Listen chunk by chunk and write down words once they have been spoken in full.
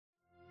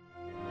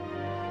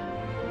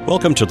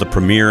Welcome to the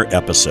premiere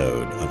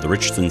episode of the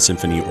Richardson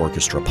Symphony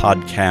Orchestra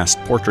podcast,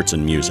 Portraits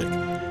in Music.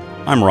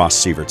 I'm Ross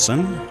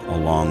Sievertson,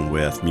 along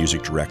with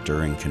music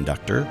director and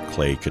conductor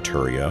Clay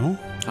Couturier.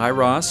 Hi,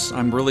 Ross.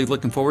 I'm really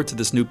looking forward to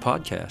this new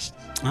podcast.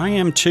 I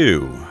am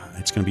too.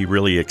 It's going to be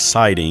really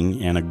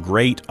exciting and a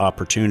great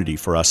opportunity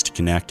for us to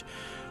connect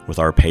with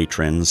our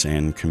patrons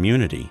and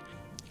community.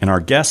 And our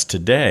guest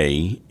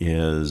today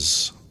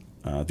is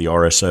the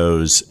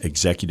RSO's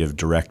Executive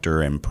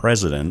Director and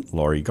President,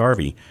 Laurie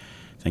Garvey.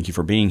 Thank you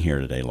for being here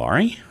today,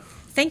 Laurie.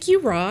 Thank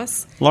you,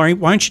 Ross. Laurie,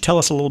 why don't you tell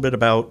us a little bit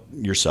about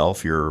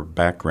yourself, your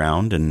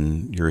background,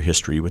 and your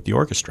history with the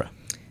orchestra?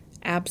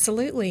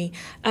 Absolutely.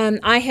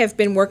 I have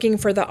been working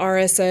for the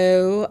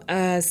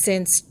RSO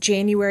since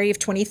January of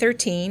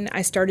 2013.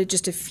 I started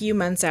just a few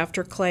months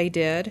after Clay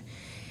did.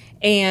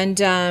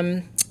 And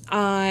a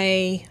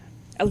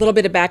little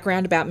bit of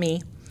background about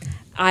me.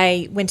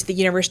 I went to the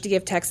University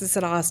of Texas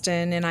at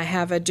Austin, and I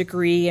have a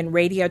degree in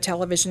radio,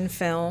 television,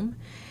 film.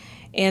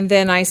 And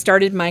then I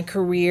started my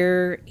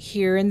career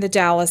here in the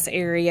Dallas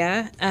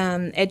area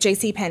at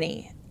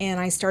JCPenney.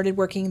 And I started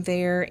working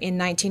there in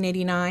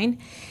 1989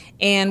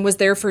 and was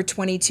there for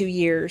 22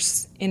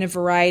 years in a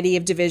variety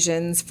of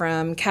divisions,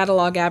 from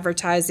catalog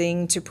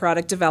advertising to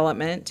product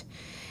development.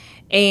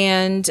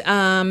 And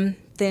then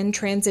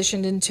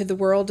transitioned into the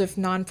world of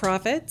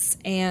nonprofits.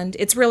 And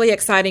it's really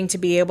exciting to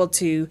be able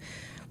to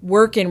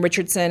work in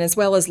Richardson as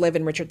well as live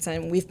in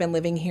Richardson. We've been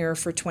living here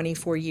for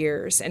 24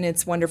 years, and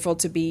it's wonderful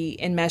to be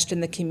enmeshed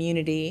in the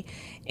community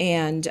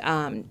and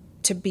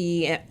to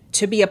be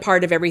a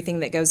part of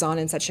everything that goes on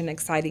in such an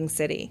exciting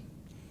city.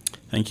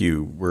 Thank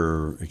you.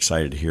 We're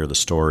excited to hear the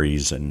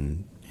stories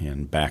and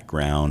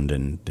background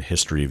and the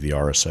history of the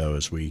RSO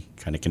as we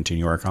kind of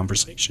continue our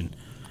conversation.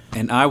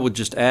 And I would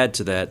just add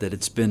to that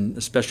it's been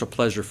a special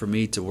pleasure for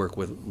me to work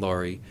with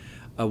Laurie.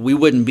 We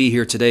wouldn't be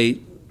here today.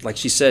 Like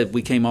she said,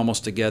 we came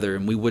almost together,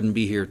 and we wouldn't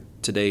be here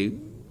today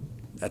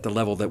at the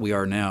level that we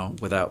are now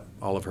without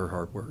all of her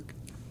hard work.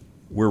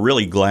 We're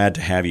really glad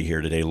to have you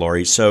here today,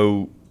 Laurie.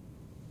 So,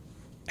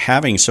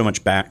 having so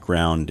much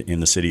background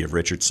in the city of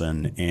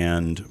Richardson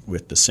and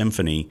with the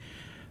symphony,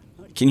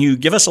 can you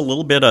give us a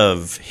little bit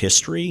of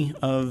history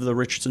of the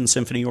Richardson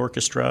Symphony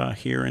Orchestra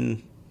here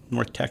in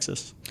North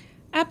Texas?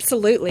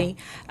 Absolutely.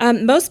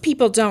 Most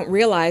people don't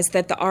realize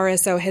that the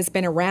RSO has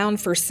been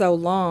around for so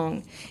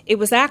long. It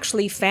was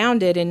actually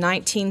founded in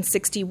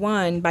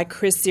 1961 by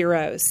Chris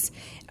Zeros.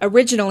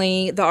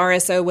 Originally, the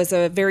RSO was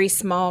a very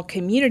small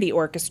community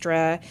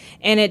orchestra,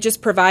 and it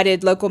just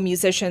provided local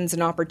musicians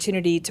an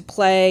opportunity to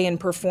play and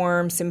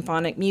perform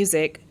symphonic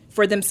music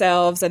for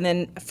themselves and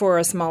then for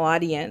a small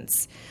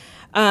audience.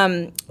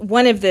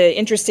 One of the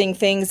interesting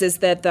things is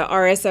that the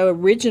RSO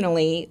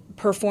originally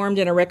performed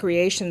in a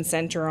recreation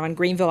center on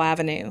Greenville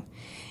Avenue,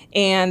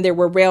 and there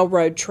were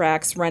railroad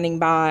tracks running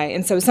by,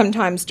 and so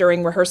sometimes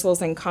during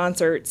rehearsals and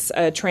concerts,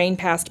 a train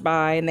passed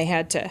by and they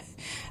had to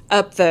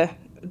up the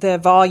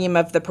volume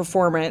of the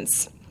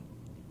performance.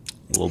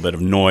 A little bit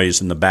of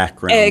noise in the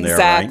background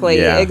exactly,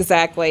 there, right? Yeah.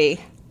 Exactly.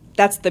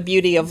 That's the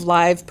beauty of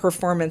live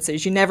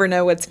performances. You never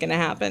know what's going to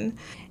happen.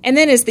 And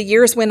then as the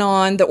years went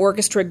on, the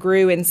orchestra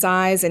grew in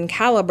size and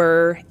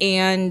caliber,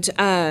 and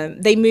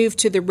they moved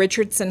to the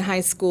Richardson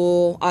High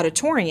School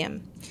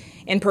auditorium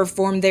and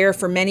performed there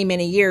for many,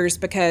 many years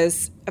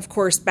because, of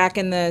course, back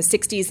in the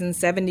 60s and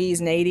 70s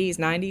and 80s,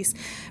 90s,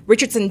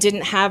 Richardson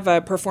didn't have a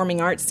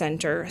performing arts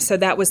center, so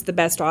that was the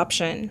best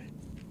option.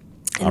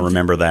 I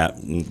remember that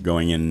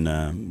going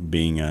in,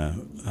 being a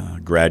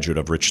graduate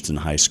of Richardson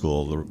High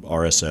School, the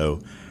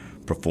RSO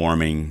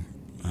performing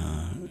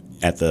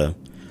at the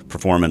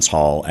performance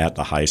hall at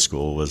the high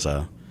school was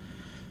a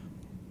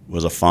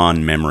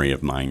fond memory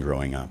of mine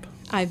growing up.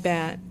 I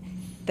bet.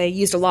 They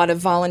used a lot of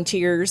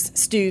volunteers,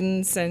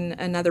 students,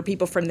 and other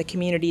people from the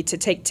community to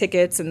take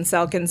tickets and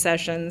sell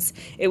concessions.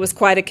 It was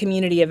quite a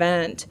community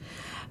event.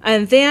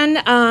 And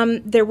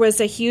then there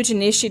was a huge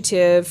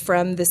initiative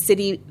from the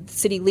city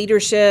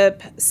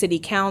leadership, city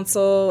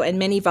council, and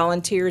many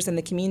volunteers in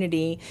the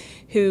community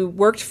who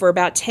worked for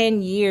about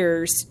 10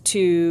 years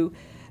to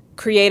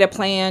create a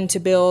plan to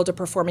build a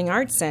performing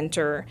arts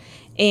center.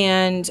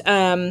 And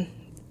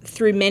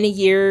through many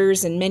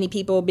years and many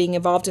people being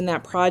involved in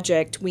that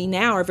project, we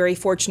now are very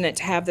fortunate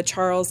to have the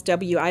Charles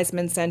W.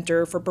 Eisman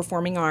Center for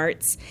Performing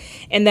Arts,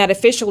 and that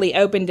officially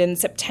opened in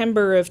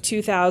September of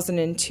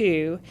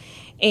 2002.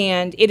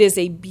 And it is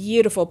a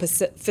beautiful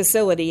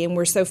facility, and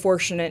we're so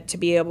fortunate to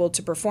be able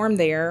to perform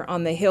there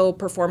on the Hill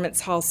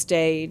Performance Hall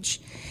stage.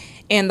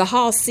 And the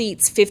hall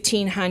seats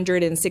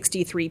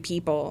 1,563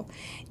 people.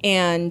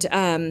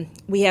 And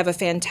we have a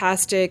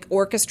fantastic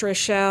orchestra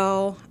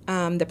shell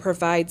that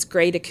provides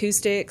great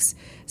acoustics.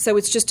 So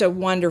it's just a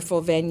wonderful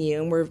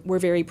venue, and we're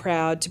very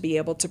proud to be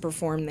able to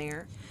perform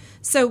there.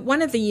 So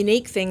one of the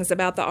unique things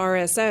about the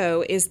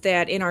RSO is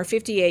that in our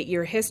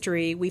 58-year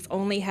history, we've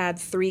only had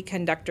 3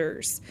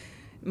 conductors.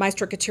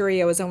 Maestro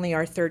Couturier is only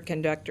our 3rd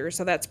conductor,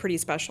 so that's pretty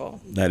special.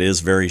 That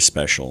is very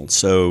special.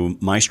 So,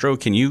 Maestro,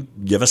 can you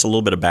give us a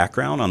little bit of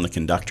background on the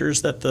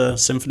conductors that the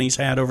symphony's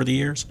had over the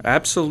years?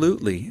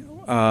 Absolutely.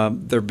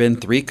 there have been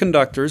 3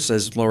 conductors,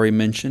 as Laurie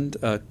mentioned.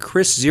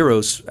 Chris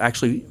Zeros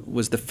actually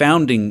was the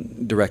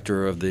founding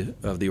director of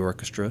the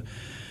orchestra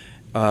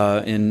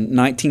in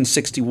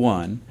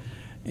 1961,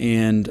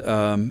 and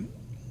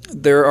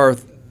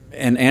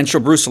and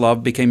Anshel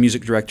Brusilov became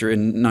music director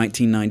in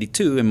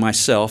 1992, and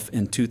myself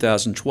in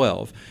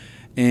 2012,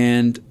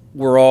 and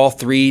we're all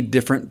 3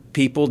 different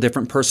people,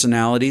 different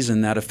personalities,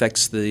 and that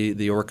affects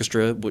the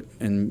orchestra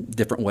in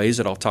different ways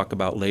that I'll talk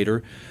about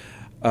later.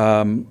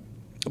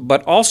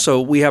 But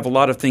also, we have a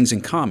lot of things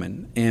in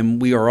common,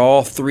 and we are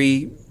all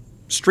 3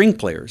 string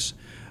players.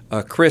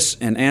 Chris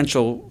and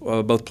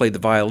Anshel both played the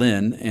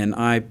violin, and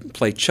I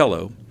play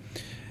cello.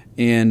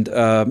 And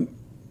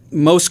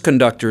most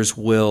conductors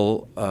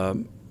will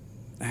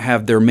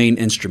have their main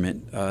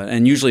instrument,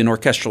 and usually an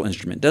orchestral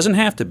instrument. Doesn't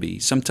have to be.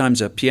 Sometimes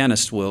a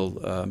pianist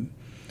will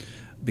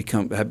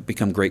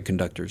become great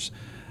conductors.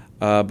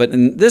 But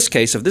in this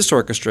case of this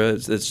orchestra,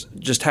 it's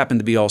just happened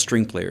to be all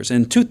string players.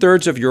 And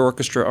 2/3 of your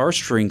orchestra are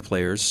string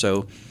players,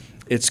 so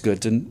it's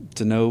good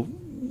to know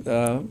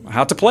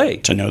how to play.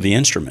 To know the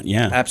instrument,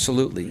 yeah.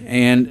 Absolutely.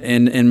 And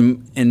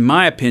in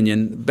my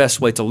opinion, the best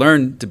way to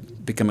learn to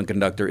become a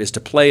conductor is to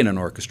play in an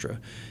orchestra.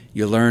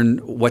 You learn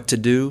what to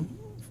do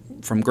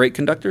from great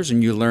conductors,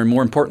 and you learn,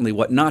 more importantly,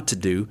 what not to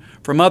do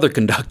from other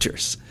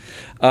conductors.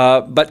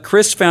 But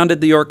Chris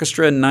founded the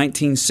orchestra in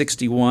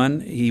 1961.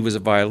 He was a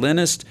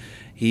violinist.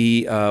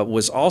 He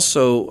was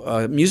also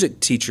a music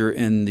teacher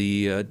in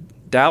the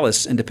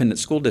Dallas Independent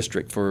School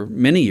District for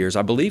many years,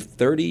 I believe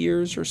 30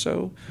 years or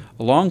so,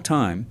 a long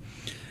time.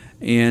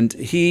 And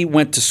he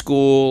went to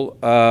school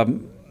at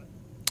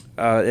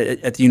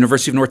the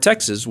University of North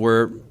Texas,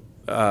 where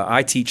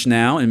I teach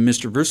now, and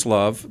Mr.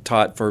 Brusilov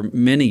taught for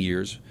many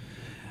years.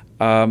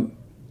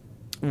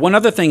 One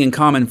other thing in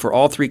common for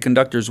all 3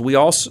 conductors, we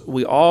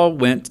all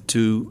went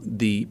to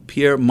the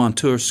Pierre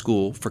Montour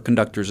School for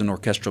Conductors and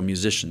Orchestral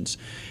Musicians.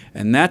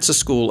 And that's a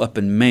school up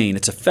in Maine.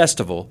 It's a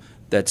festival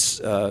that's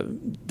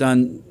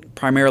done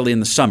primarily in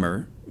the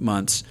summer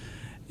months.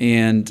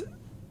 And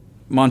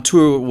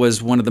Montour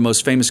was one of the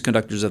most famous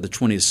conductors of the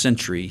 20th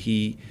century.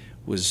 He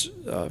was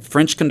a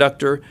French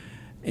conductor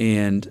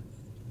and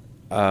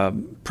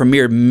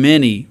premiered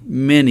many,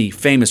 many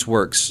famous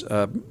works.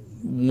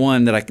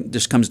 One that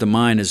just comes to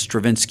mind is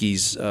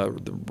Stravinsky's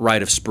The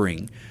Rite of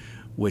Spring,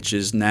 which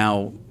is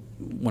now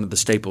one of the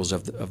staples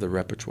of the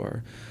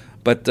repertoire.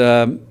 But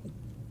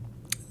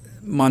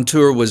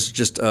Montour was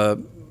just a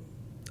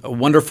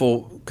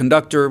wonderful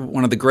conductor,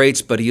 one of the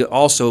greats, but he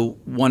also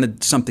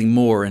wanted something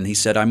more, and he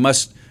said, I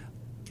must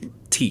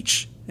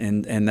teach,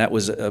 and that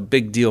was a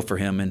big deal for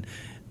him. And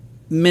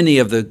many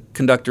of the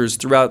conductors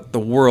throughout the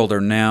world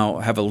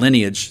have a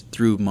lineage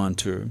through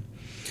Montour.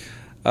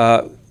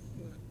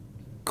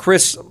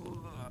 Chris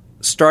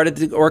started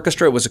the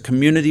orchestra. It was a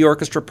community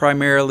orchestra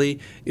primarily.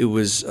 It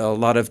was a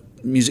lot of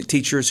music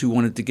teachers who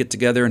wanted to get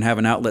together and have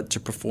an outlet to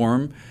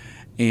perform.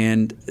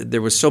 And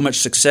there was so much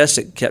success,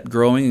 it kept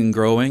growing and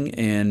growing.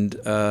 And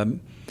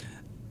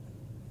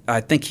I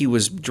think he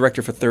was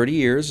director for 30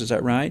 years, is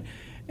that right?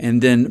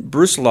 And then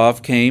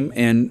Brusilov came,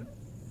 and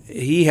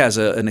he has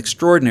an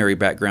extraordinary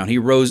background. He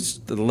rose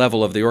to the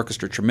level of the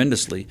orchestra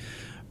tremendously.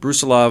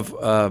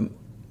 Brusilov,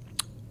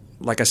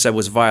 like I said,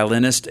 was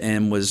violinist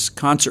and was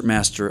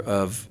concertmaster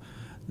of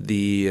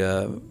the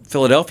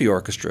Philadelphia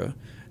Orchestra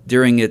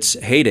during its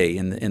heyday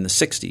in the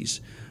 60s.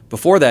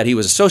 Before that, he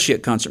was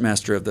associate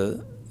concertmaster of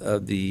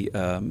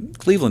the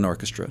Cleveland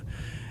Orchestra.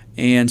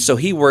 And so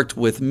he worked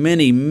with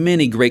many,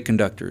 many great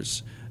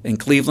conductors in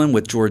Cleveland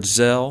with George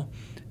Zell,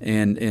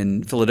 and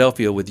in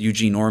Philadelphia with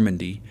Eugene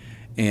Ormandy.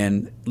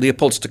 And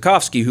Leopold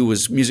Stokowski, who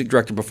was music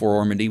director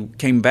before Ormandy,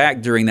 came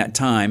back during that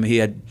time.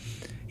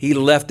 He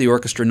left the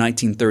orchestra in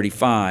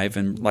 1935,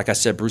 and like I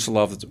said,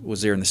 Brusilov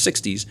was there in the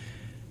 60s.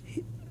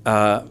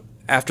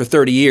 After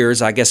 30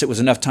 years, I guess it was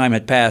enough time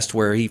had passed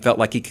where he felt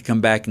like he could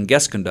come back and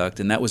guest conduct,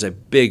 and that was a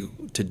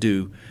big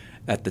to-do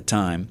at the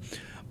time.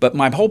 But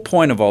my whole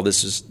point of all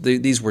this is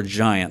these were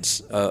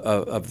giants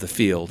of the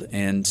field,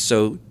 and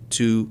so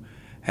to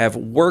have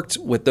worked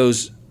with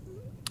those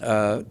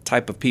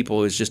type of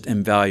people is just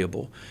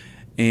invaluable.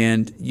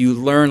 And you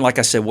learn, like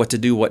I said, what to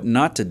do, what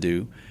not to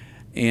do.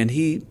 And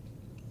he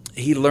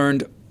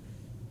learned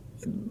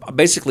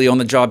basically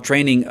on-the-job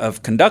training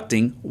of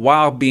conducting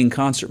while being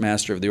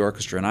concertmaster of the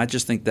orchestra. And I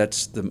just think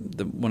that's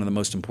one of the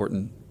most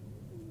important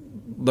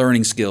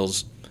learning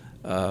skills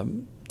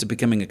to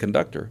becoming a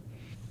conductor.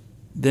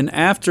 Then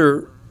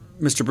after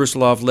Mr.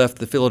 Brusilov left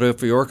the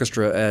Philadelphia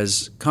Orchestra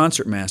as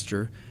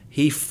concertmaster,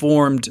 he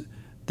formed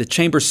the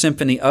Chamber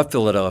Symphony of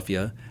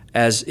Philadelphia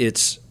as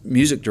its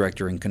music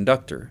director and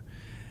conductor.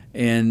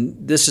 And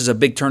this is a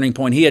big turning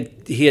point.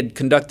 He had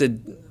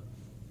conducted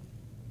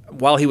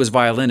while he was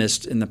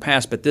violinist in the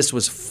past, but this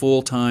was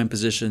full-time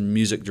position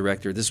music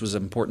director. This was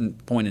an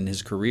important point in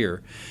his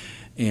career.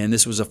 And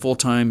this was a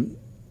full-time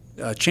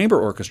chamber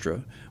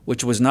orchestra,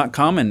 which was not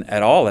common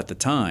at all at the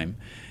time.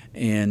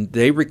 And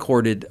they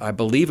recorded, I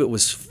believe it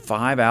was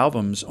 5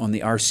 albums on the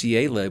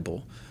RCA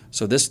label.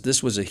 So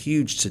this was a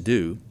huge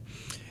to-do.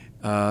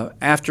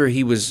 After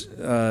he was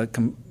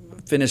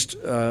finished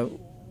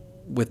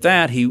with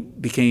that, he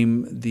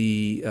became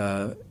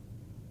the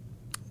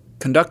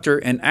conductor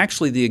and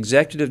actually the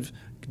executive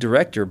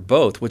director,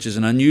 both, which is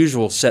an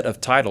unusual set of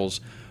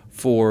titles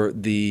for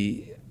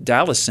the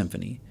Dallas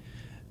Symphony,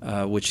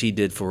 which he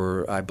did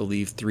for, I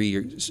believe,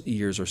 3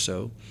 years or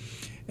so.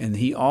 And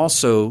he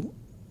also,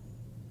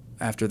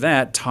 after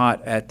that,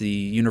 taught at the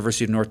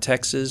University of North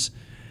Texas,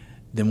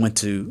 then went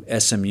to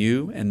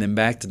SMU, and then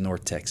back to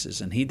North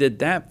Texas. And he did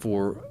that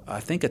for, I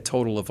think, a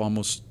total of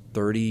almost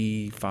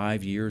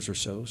 35 years or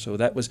so. So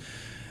that was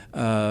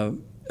a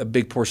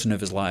big portion of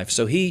his life.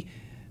 So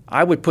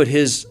I would put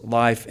his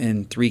life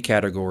in 3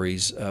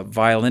 categories: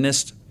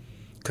 violinist,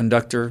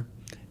 conductor,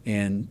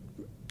 and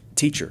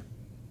teacher.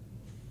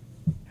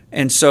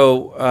 And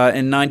so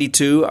in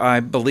 '92, I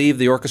believe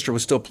the orchestra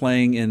was still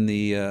playing in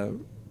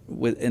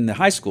the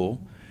high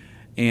school,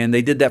 and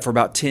they did that for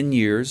about 10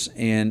 years.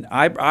 And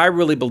I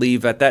really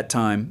believe at that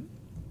time,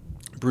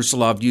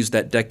 Brusilov used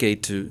that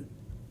decade to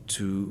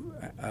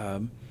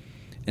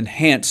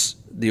enhance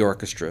the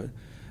orchestra.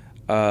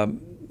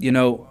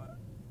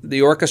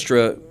 The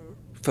orchestra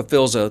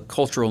fulfills a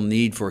cultural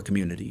need for a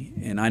community,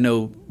 and I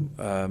know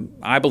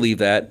I believe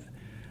that.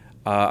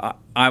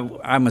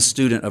 I'm a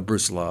student of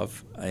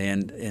Brusilov,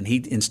 and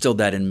he instilled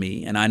that in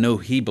me, and I know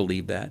he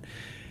believed that.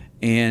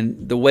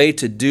 And the way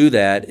to do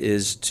that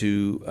is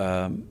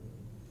to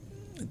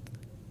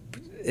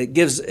it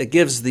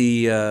gives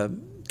the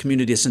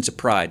community a sense of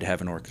pride to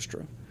have an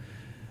orchestra.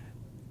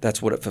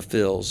 That's what it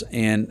fulfills.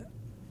 And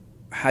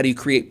how do you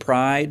create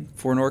pride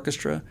for an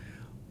orchestra?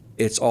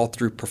 It's all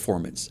through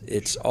performance.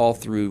 It's all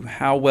through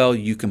how well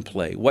you can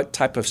play. What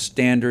type of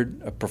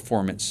standard of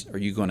performance are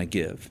you going to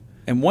give?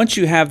 And once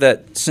you have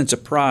that sense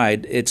of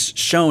pride, it's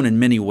shown in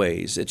many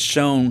ways. It's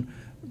shown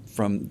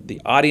from the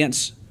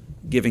audience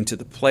giving to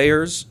the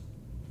players,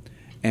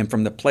 and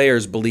from the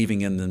players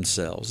believing in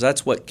themselves.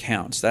 That's what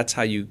counts. That's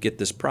how you get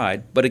this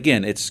pride. But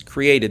again, it's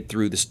created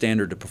through the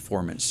standard of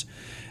performance.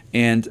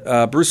 And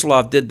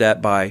Brusilov did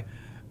that by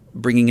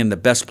bringing in the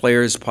best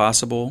players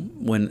possible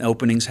when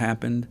openings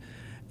happened,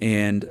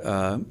 and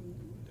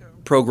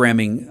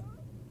programming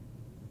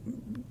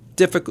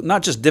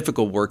not just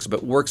difficult works,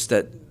 but works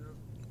that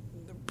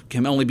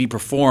can only be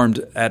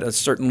performed at a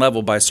certain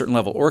level by a certain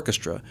level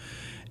orchestra.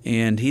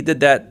 And he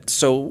did that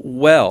so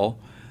well.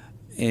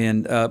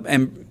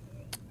 And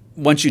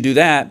once you do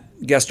that,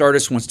 guest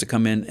artist wants to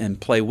come in and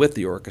play with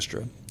the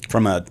orchestra.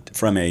 From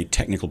a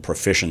technical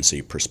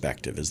proficiency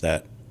perspective, is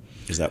that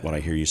what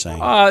I hear you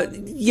saying?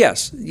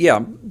 Yes,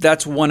 yeah,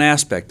 that's one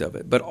aspect of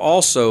it. But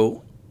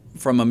also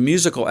from a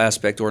musical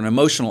aspect or an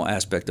emotional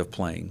aspect of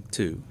playing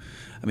too.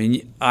 I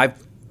mean,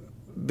 I've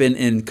been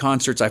in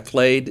concerts. I've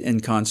played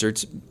in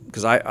concerts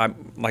because I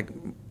like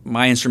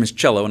my instrument's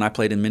cello, and I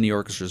played in many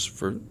orchestras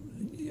for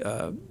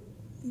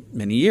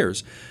many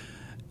years.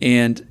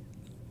 And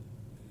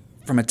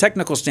from a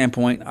technical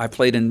standpoint, I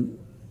played in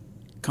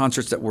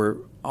concerts that were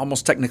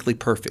almost technically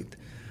perfect,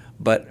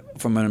 but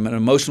from an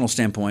emotional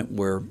standpoint,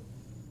 were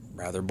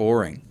rather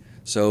boring.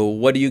 So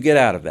what do you get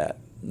out of that?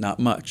 Not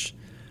much.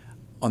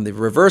 On the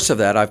reverse of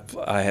that,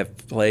 I have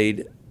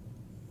played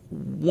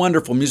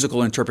wonderful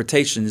musical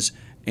interpretations,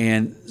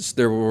 and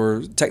there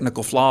were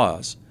technical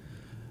flaws.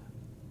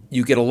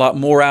 You get a lot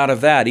more out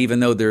of that, even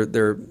though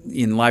they're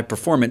in live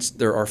performance,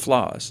 there are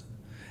flaws.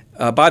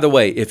 By the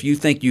way, if you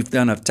think you've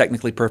done a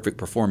technically perfect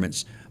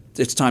performance,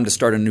 it's time to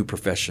start a new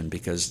profession,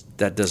 because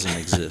that doesn't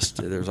exist.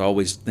 There's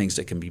always things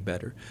that can be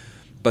better.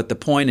 But the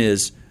point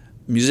is,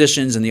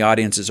 musicians and the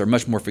audiences are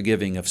much more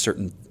forgiving of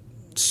certain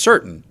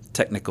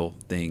technical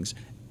things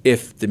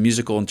if the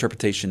musical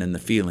interpretation and the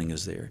feeling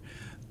is there.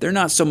 They're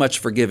not so much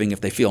forgiving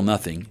if they feel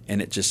nothing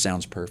and it just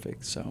sounds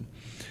perfect. So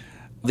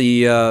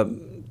the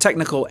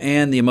technical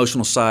and the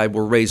emotional side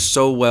were raised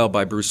so well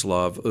by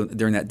Brusilov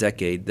during that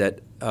decade that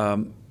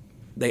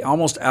they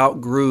almost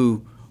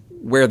outgrew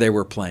where they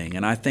were playing.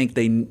 And I think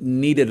they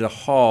needed a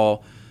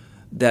hall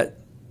that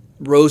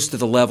rose to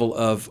the level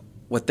of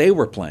what they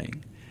were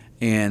playing.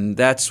 And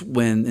that's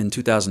when, in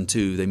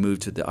 2002, they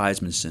moved to the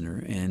Eisman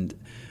Center. And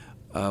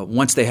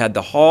once they had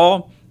the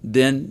hall,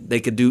 then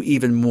they could do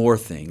even more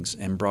things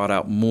and brought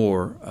out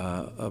more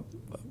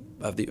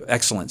of the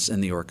excellence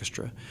in the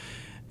orchestra.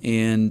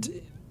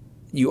 And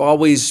you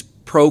always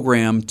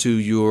program to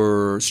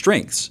your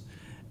strengths.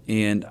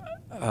 And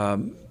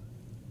the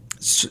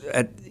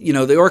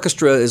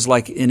orchestra is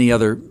like any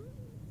other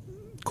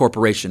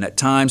corporation. At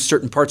times,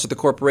 certain parts of the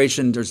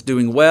corporation are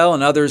doing well,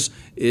 and others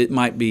it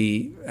might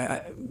be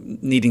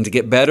needing to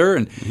get better.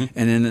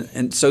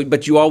 And so,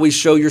 but you always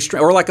show your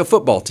strength, or like a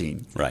football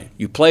team, right?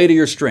 You play to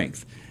your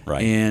strength,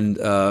 right? And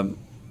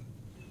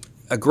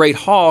a great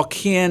hall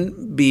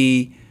can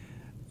be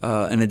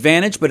an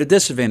advantage, but a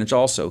disadvantage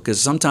also, because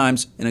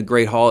sometimes in a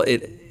great hall,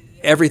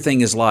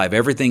 everything is live,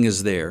 everything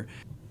is there.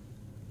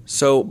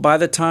 So by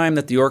the time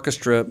that the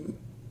orchestra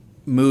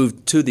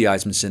moved to the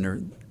Eisman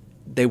Center,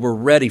 they were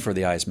ready for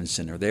the Eisman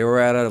Center. They were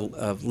at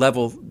a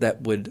level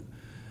that would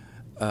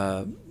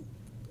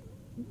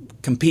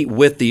compete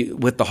with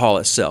the hall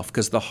itself,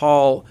 because the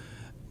hall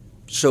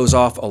shows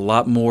off a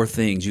lot more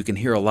things. You can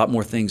hear a lot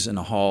more things in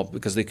a hall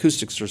because the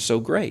acoustics are so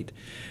great.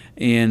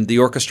 And the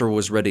orchestra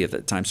was ready at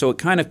that time. So it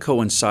kind of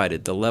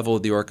coincided, the level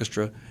of the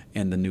orchestra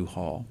and the new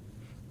hall.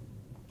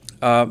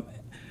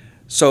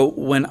 So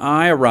when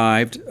I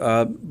arrived,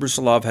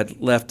 Brusilov had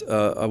left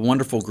a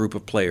wonderful group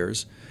of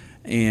players.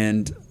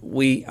 And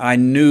I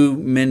knew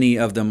many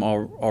of them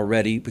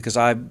already because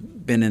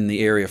I've been in the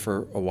area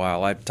for a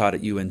while. I've taught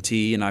at UNT,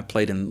 and I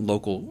played in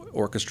local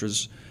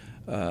orchestras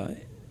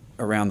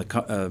around the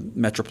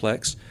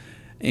Metroplex.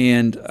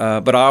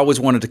 But I always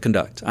wanted to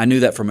conduct. I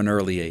knew that from an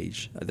early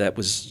age. That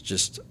was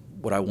just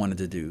what I wanted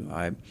to do.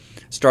 I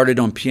started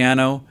on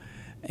piano,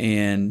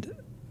 and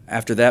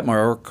after that, my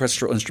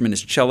orchestral instrument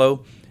is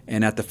cello.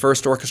 And at the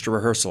first orchestra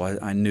rehearsal,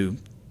 I knew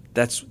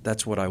that's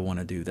what I want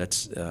to do.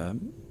 That's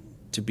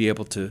to be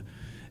able to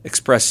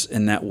express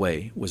in that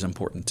way was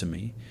important to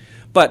me.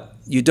 But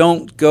you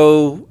don't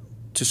go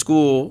to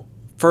school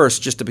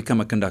first just to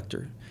become a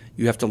conductor.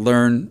 You have to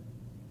learn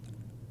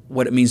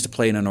what it means to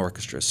play in an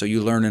orchestra. So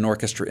you learn an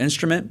orchestra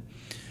instrument,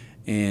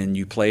 and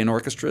you play in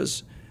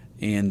orchestras,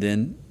 and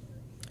then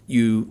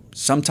you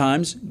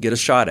sometimes get a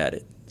shot at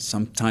it.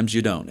 Sometimes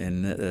you don't,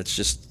 and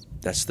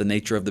that's the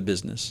nature of the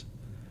business.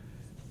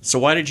 So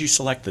why did you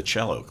select the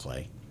cello,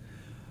 Clay?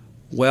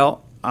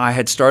 Well, I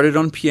had started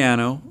on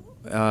piano,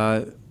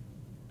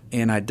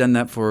 and I'd done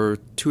that for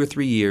 2 or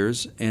 3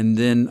 years, and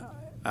then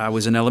I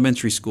was in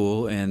elementary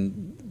school,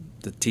 and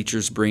the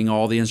teachers bring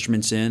all the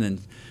instruments in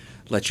and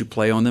let you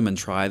play on them and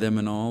try them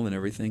and all and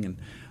everything. And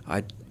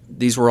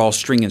these were all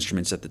string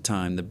instruments at the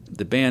time.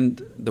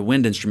 The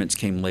wind instruments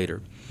came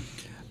later.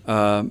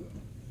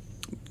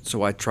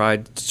 So I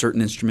tried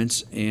certain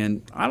instruments,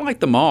 and I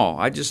liked them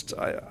all. It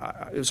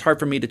was hard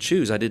for me to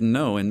choose. I didn't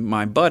know. And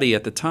my buddy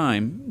at the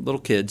time, little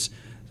kids,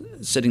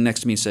 sitting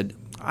next to me said,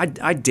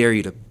 I dare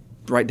you to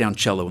write down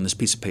cello on this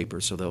piece of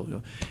paper.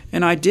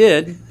 And I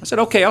did. I said,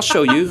 okay, I'll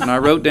show you. And I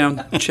wrote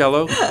down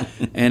cello,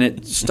 and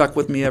it stuck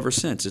with me ever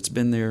since. It's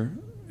been there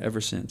ever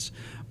since.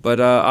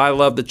 But I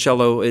love the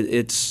cello.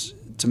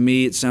 To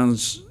me, it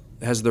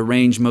has the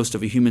range most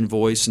of a human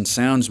voice and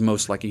sounds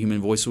most like a human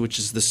voice, which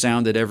is the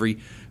sound that every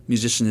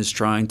musician is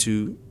trying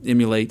to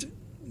emulate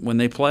when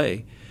they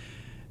play.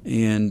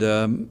 And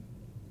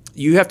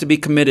you have to be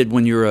committed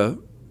when you're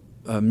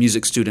a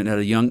music student at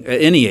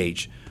any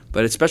age,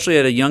 but especially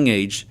at a young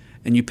age,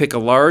 and you pick a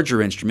larger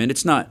instrument.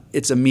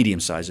 It's a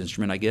medium-sized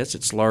instrument, I guess.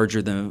 It's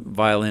larger than the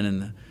violin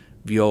and the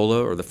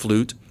viola or the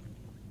flute,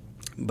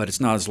 but it's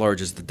not as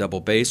large as the double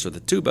bass or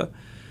the tuba.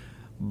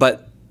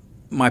 But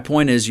my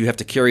point is, you have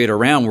to carry it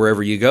around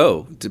wherever you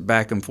go,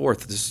 back and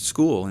forth to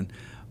school. And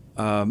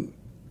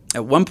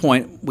at one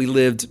point, we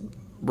lived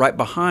right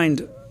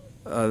behind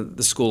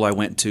the school I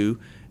went to.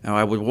 Now,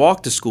 I would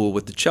walk to school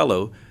with the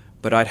cello,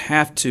 but I'd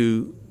have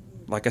to,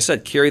 like I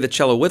said, carry the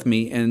cello with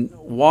me, and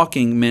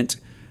walking meant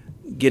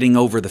getting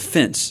over the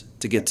fence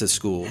to get to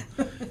school.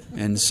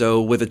 And so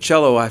with a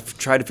cello, I've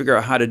tried to figure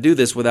out how to do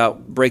this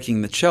without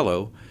breaking the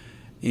cello.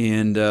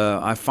 And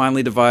I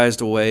finally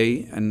devised a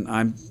way,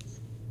 and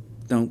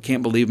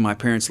can't believe my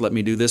parents let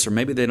me do this, or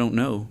maybe they don't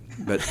know.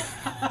 But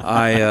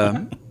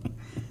I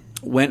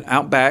went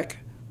out back,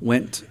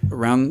 went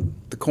around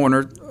the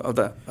corner of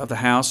the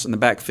house and the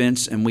back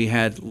fence, and we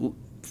had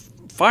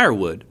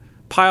firewood,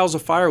 piles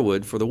of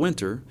firewood for the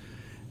winter.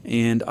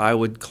 And I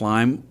would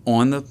climb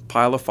on the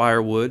pile of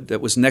firewood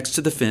that was next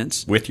to the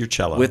fence. With your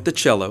cello. With the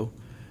cello.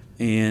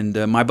 And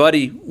my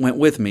buddy went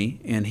with me,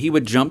 and he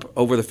would jump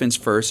over the fence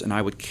first, and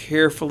I would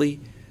carefully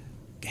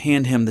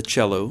hand him the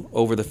cello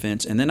over the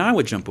fence, and then I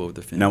would jump over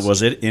the fence. Now,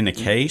 was it in a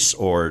case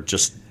or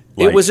just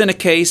It was in a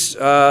case.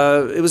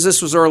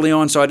 This was early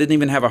on, so I didn't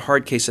even have a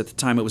hard case at the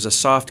time. It was a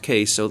soft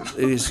case. So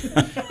it was,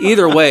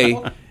 either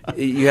way,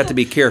 you have to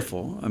be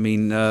careful. I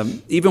mean,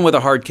 even with a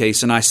hard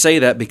case, and I say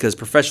that because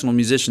professional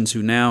musicians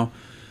who now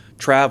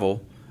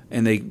travel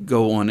and they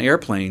go on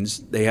airplanes,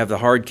 they have the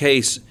hard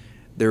case.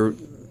 They're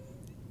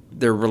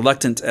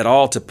reluctant at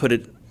all to put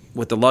it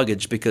with the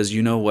luggage because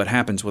you know what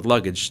happens with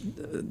luggage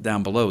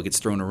down below. It gets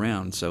thrown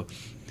around. So.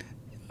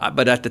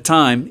 But at the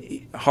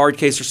time, hard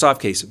case or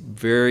soft case,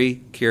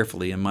 very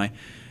carefully. And my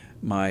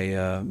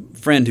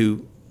friend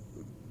who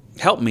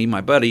helped me, my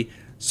buddy,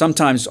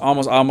 sometimes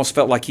almost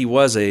felt like he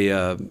was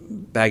a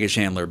baggage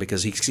handler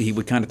because he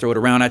would kind of throw it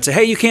around. I'd say,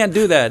 "Hey, you can't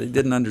do that." He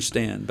didn't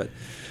understand,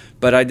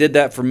 but I did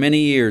that for many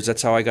years.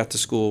 That's how I got to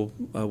school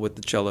with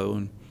the cello.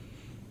 And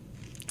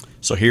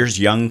so here's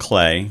young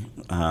Clay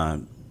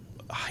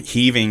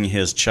heaving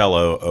his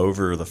cello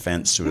over the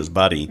fence to his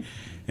buddy,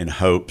 in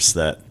hopes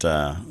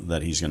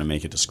that he's going to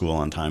make it to school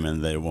on time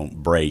and that it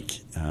won't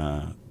break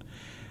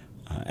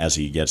as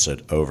he gets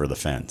it over the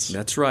fence.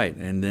 That's right.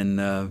 And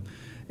then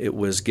it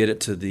was get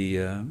it to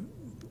the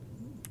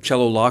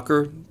cello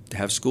locker to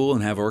have school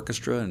and have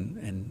orchestra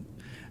and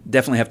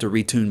definitely have to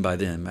retune by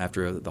then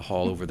after the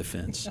haul over the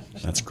fence.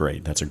 That's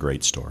great. That's a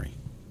great story.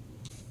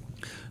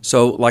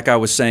 So like I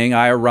was saying,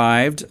 I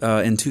arrived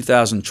in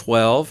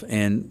 2012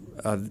 and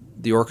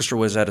the orchestra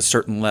was at a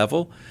certain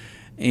level,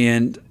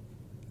 and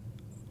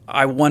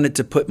I wanted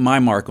to put my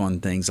mark on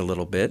things a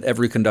little bit.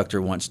 Every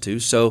conductor wants to.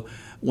 So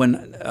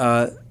when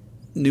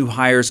new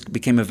hires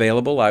became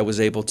available, I was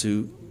able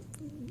to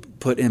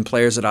put in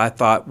players that I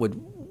thought would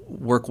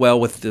work well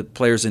with the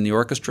players in the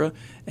orchestra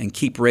and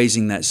keep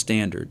raising that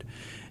standard,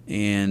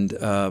 and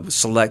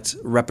select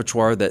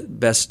repertoire that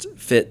best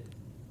fit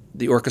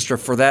the orchestra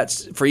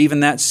for even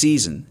that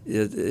season.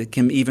 It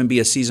can even be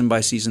a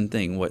season-by-season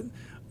thing,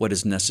 what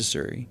is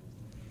necessary.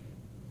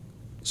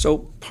 So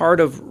part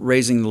of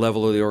raising the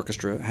level of the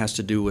orchestra has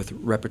to do with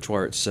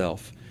repertoire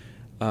itself.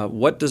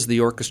 What does the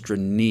orchestra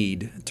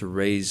need to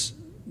raise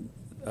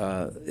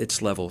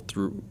its level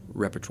through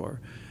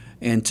repertoire?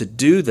 And to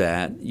do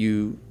that,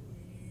 you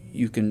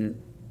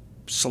can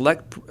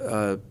select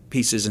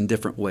pieces in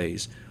different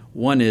ways.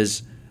 One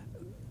is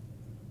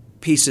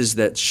pieces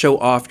that show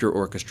off your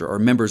orchestra or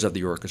members of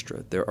the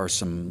orchestra. There are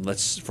some,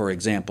 for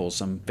example,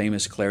 some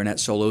famous clarinet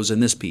solos in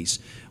this piece.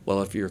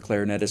 Well, if your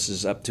clarinetist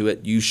is up to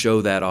it, you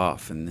show that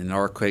off. And in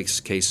our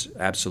case,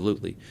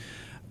 absolutely.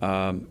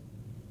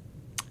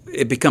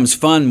 It becomes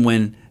fun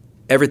when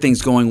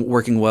everything's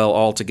working well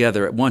all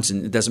together at once,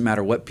 and it doesn't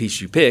matter what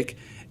piece you pick,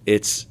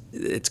 it's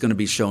going to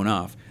be shown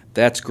off.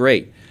 That's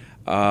great.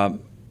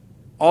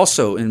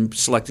 Also, in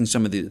selecting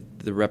some of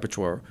the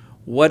repertoire,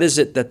 what is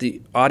it that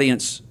the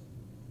audience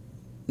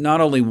not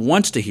only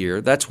wants to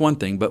hear, that's one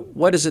thing, but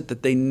what is it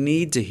that they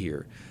need to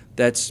hear?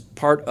 That's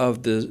part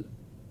of the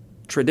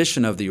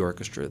tradition of the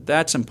orchestra.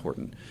 That's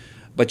important.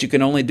 But you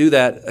can only do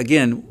that,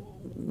 again,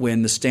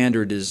 when the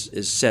standard is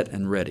set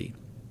and ready.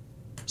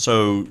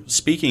 So,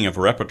 speaking of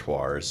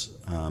repertoires,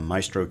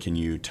 Maestro, can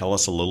you tell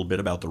us a little bit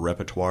about the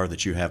repertoire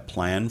that you have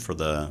planned for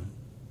the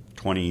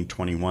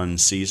 2021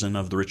 season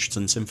of the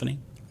Richardson Symphony?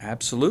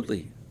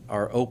 Absolutely.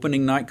 Our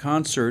opening night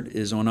concert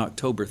is on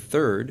October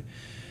 3rd,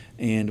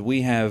 and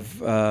we have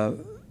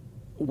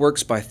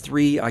works by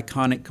three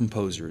iconic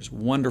composers,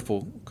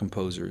 wonderful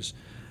composers.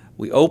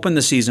 We open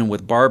the season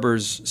with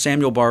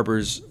Samuel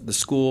Barber's The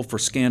School for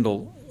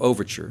Scandal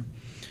Overture,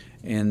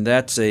 and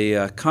that's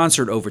a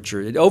concert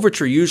overture. An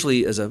overture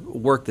usually is a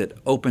work that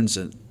opens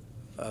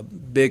a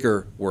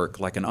bigger work,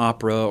 like an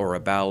opera or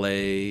a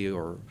ballet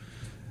or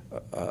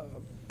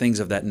things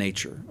of that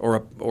nature,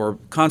 or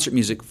concert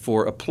music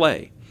for a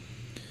play.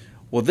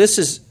 Well, this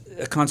is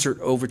a concert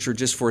overture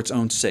just for its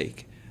own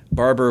sake.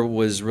 Barber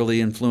was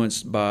really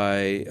influenced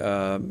by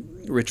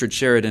Richard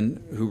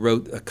Sheridan, who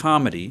wrote a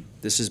comedy.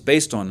 This is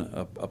based on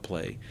a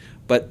play,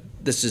 but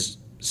this is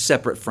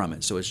separate from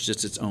it, so it's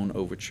just its own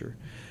overture.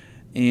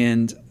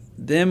 And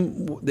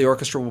then the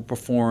orchestra will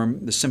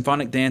perform the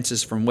symphonic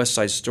dances from West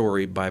Side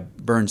Story by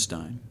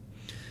Bernstein.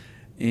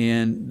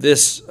 And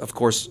this, of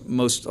course,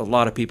 a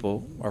lot of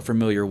people are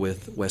familiar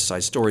with West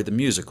Side Story, the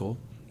musical.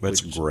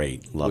 That's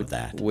great. Love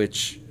that.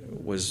 Which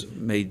was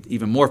made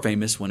even more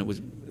famous when it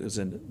was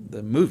in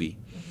the movie.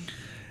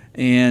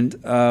 And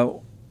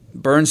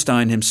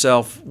Bernstein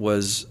himself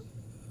was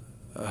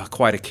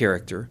quite a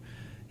character.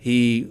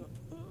 He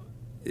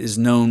is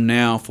known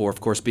now for,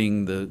 of course,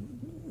 being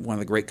one of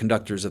the great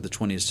conductors of the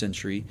 20th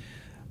century,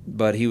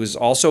 but he was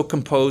also a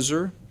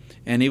composer,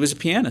 and he was a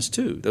pianist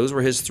too. Those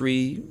were his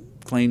three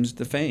claims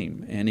to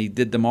fame, and he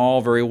did them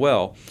all very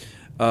well.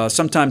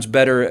 Sometimes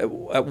better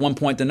at one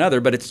point than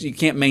another, but you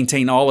can't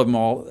maintain all of them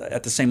all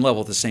at the same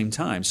level at the same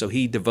time. So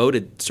he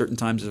devoted certain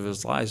times of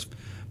his life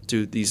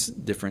to these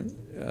different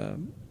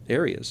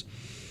areas.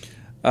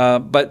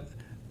 But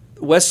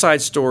West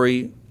Side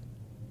Story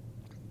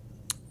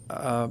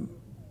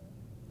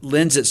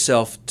lends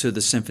itself to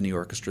the symphony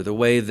orchestra, the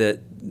way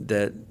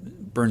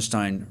that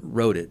Bernstein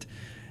wrote it.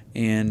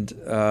 And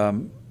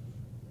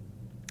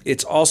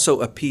it's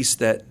also a piece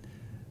that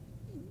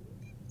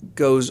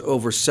goes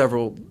over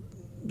several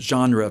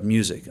genre of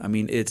music. I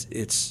mean, it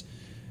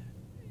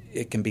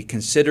can be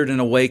considered in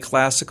a way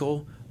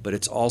classical, but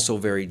it's also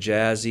very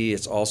jazzy.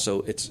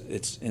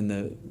 It's in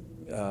the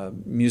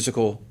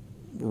musical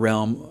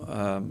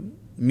realm,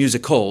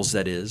 musicals,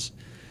 that is.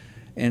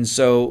 And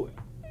so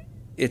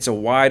it's a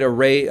wide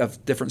array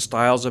of different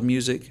styles of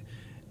music,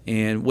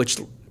 and which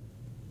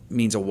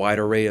means a wide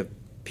array of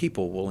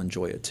people will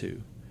enjoy it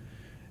too.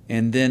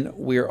 And then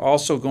we're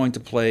also going to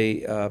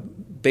play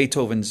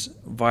Beethoven's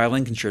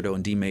Violin Concerto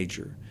in D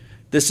major.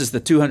 This is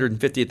the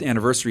 250th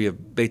anniversary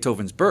of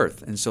Beethoven's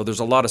birth, and so there's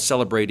a lot of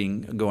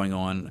celebrating going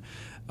on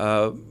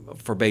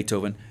for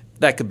Beethoven.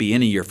 That could be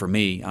any year for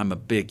me. I'm a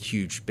big,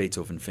 huge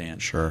Beethoven fan.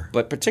 Sure.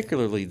 But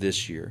particularly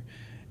this year.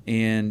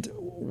 And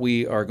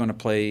we are going to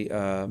play,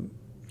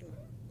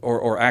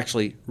 or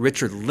actually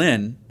Richard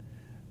Lynn,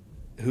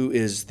 who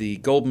is the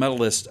gold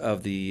medalist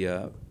of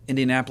the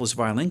Indianapolis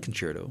Violin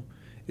Concerto,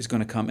 is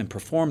going to come and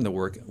perform the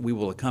work. We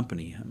will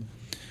accompany him.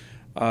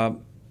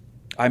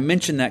 I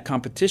mentioned that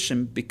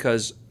competition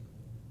because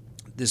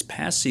this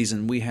past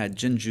season we had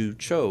Jinju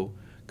Cho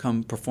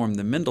come perform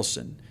the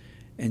Mendelssohn,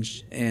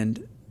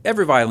 and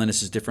every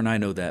violinist is different, I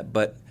know that,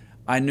 but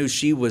I knew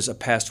she was a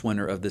past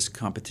winner of this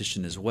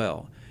competition as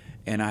well,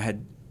 and I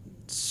had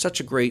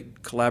such a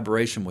great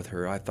collaboration with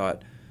her. I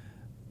thought,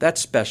 that's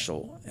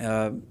special.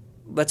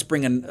 let's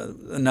bring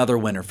another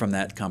winner from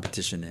that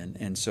competition in.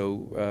 And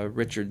so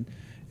Richard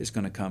is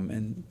going to come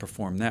and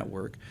perform that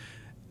work.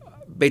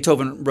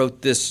 Beethoven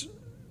wrote this.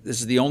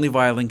 This is the only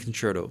violin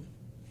concerto.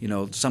 You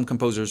know, some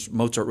composers,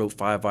 Mozart wrote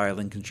 5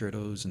 violin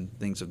concertos and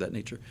things of that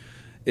nature.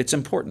 It's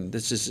important.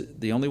 This is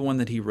the only one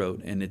that he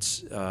wrote, and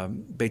it's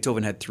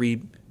Beethoven had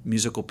 3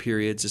 musical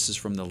periods. This is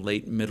from the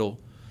late middle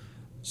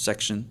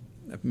section,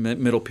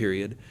 middle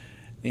period,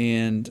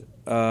 and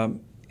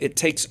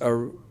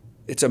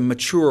it's a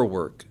mature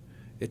work.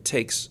 It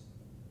takes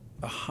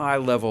a high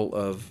level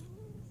of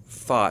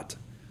thought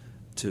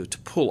to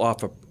pull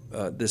off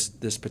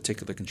this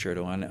particular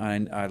concerto,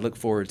 and I look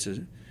forward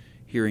to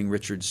hearing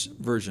Richard's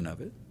version of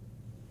it.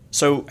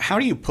 So how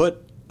do you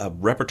put a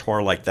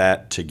repertoire like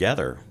that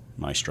together,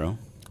 Maestro?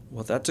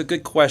 Well, that's a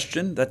good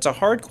question. That's a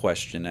hard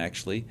question,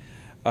 actually.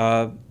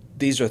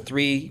 These are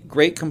 3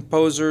 great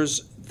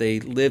composers.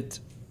 They lived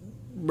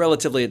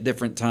relatively at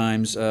different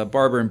times.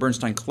 Barber and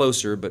Bernstein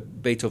closer,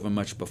 but Beethoven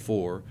much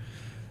before.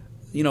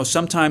 You know,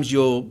 sometimes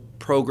you'll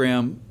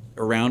program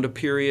around a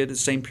period, the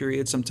same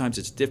period. Sometimes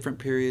it's different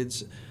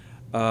periods.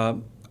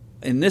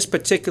 In this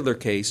particular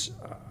case,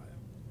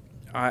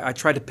 I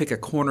try to pick a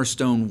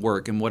cornerstone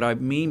work, and what I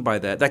mean by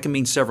that can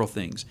mean several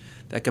things.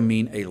 That can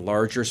mean a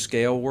larger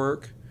scale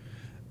work.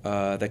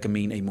 That can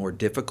mean a more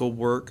difficult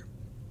work.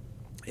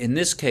 In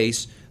this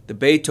case, the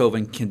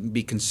Beethoven can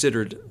be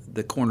considered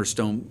the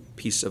cornerstone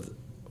piece of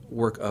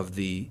work of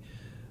the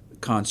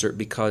concert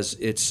because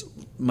it's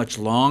much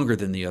longer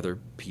than the other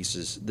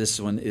pieces. This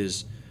one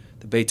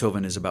the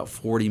Beethoven is about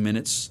 40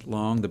 minutes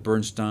long. The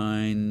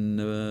Bernstein,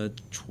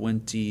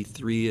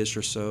 23-ish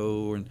or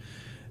so,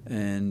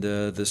 and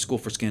the School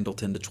for Scandal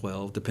 10 to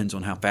 12, depends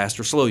on how fast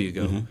or slow you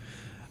go.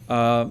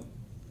 Mm-hmm.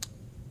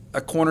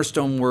 A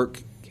cornerstone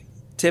work,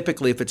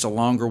 typically if it's a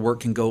longer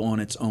work, can go on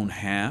its own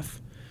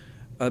half.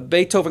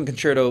 Beethoven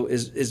concerto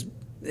is,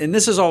 and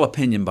this is all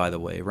opinion, by the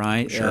way,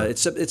 right? Sure.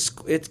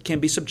 It can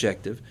be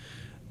subjective.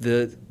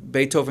 The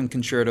Beethoven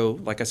concerto,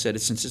 like I said,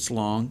 since it's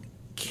long,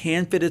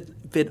 can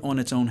fit on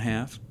its own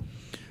half.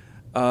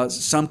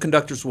 Some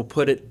conductors will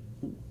put it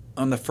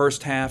on the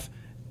first half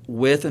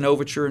with an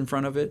overture in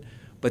front of it.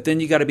 But then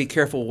you got to be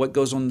careful what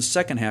goes on the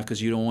second half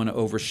because you don't want to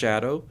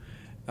overshadow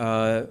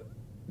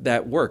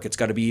that work. It's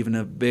got to be even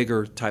a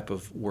bigger type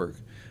of work.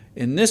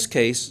 In this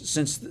case,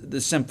 since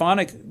the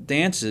symphonic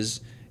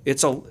dances,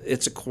 it's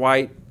a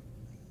quite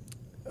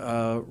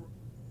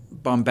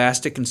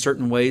bombastic in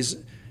certain ways,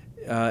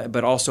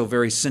 but also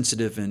very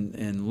sensitive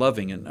and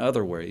loving in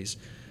other ways.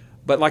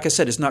 But like I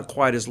said, it's not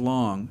quite as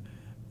long,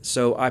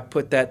 so I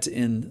put that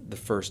in the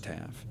first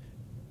half.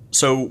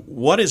 So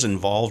what is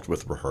involved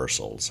with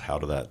rehearsals? How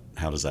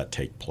does that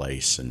take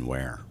place and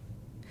where?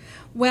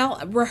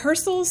 Well,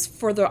 rehearsals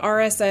for the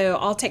RSO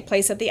all take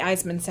place at the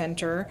Eisman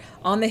Center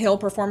on the Hill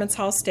Performance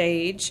Hall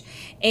stage.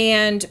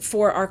 And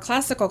for our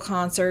classical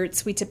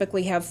concerts, we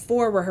typically have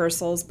 4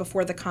 rehearsals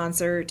before the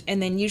concert.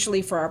 And then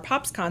usually for our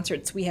Pops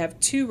concerts, we have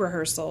 2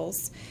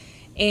 rehearsals.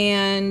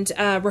 And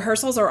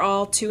rehearsals are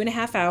all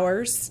 2.5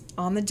 hours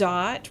on the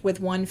dot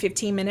with 1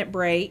 15-minute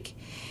break.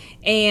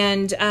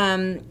 And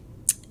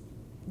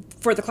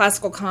for the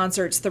classical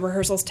concerts, the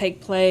rehearsals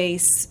take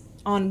place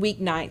on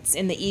weeknights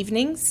in the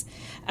evenings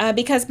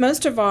because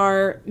most of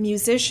our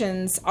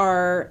musicians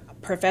are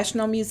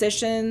professional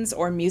musicians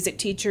or music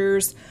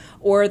teachers,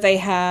 or they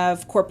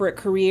have corporate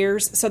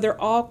careers. So they're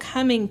all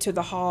coming to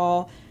the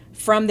hall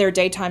from their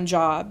daytime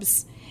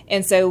jobs.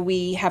 And so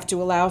we have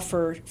to allow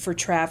for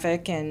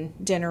traffic and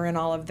dinner and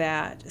all of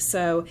that.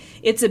 So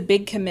it's a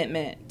big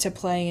commitment to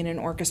play in an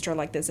orchestra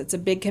like this. It's a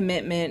big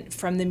commitment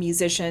from the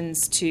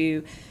musicians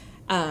to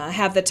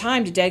have the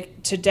time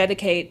to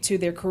dedicate to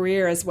their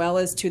career as well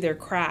as to their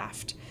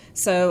craft.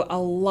 So a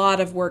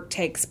lot of work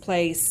takes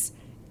place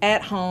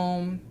at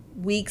home,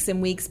 weeks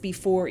and weeks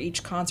before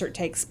each concert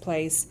takes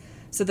place,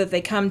 so that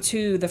they come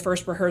to the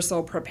first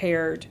rehearsal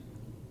prepared.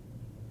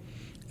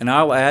 And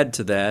I'll add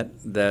to that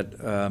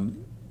the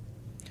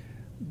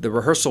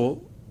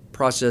rehearsal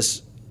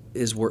process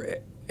is where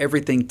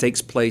everything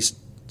takes place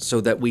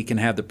so that we can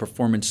have the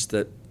performance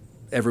that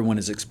everyone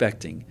is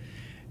expecting.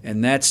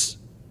 And that's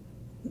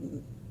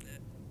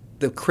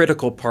the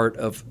critical part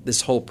of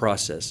this whole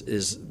process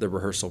is the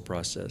rehearsal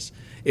process.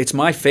 It's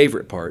my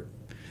favorite part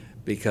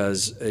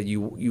because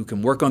you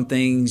can work on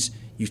things,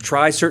 you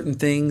try certain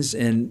things,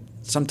 and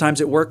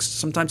sometimes it works,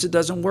 sometimes it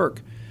doesn't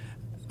work.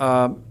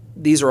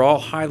 These are all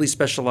highly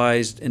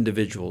specialized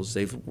individuals.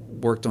 They've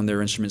worked on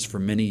their instruments for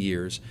many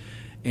years,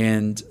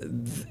 and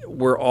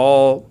we're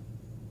all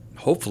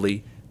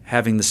hopefully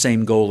having the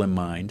same goal in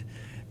mind.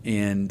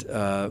 And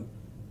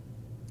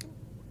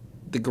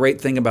the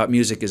great thing about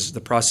music is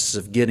the process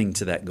of getting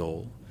to that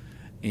goal.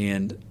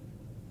 And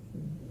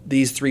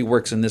these 3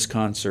 works in this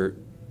concert,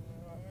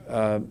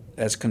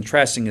 as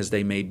contrasting as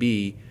they may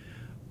be,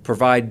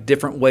 provide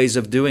different ways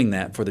of doing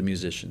that for the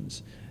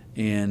musicians.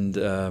 And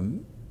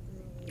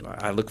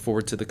I look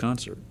forward to the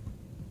concert.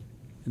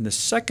 And the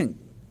second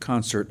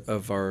concert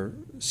of our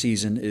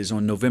season is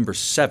on November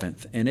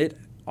 7th, and it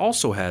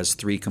also has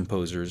 3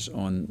 composers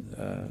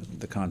on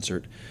the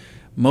concert.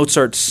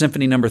 Mozart's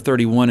Symphony No.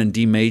 31 in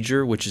D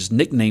major, which is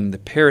nicknamed the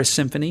Paris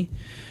Symphony.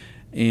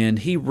 And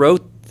he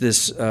wrote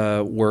this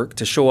work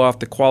to show off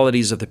the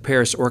qualities of the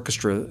Paris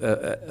orchestra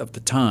of the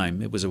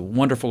time. It was a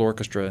wonderful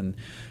orchestra, and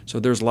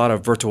so there's a lot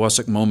of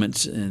virtuosic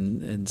moments,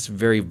 and it's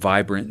very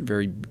vibrant,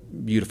 very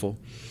beautiful.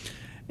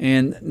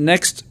 And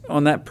next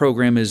on that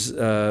program is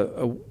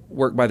a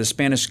work by the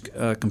Spanish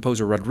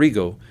composer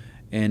Rodrigo,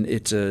 and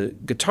it's a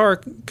guitar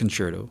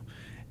concerto.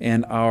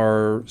 And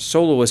our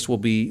soloist will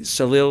be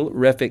Salil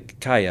Refik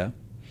Kaya,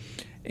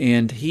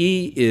 and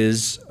he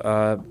is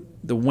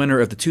the winner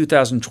of the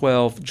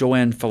 2012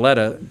 Joan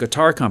Falletta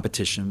guitar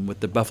competition with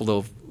the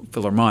Buffalo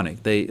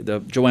Philharmonic.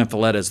 Joan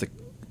Falletta is the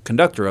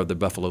conductor of the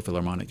Buffalo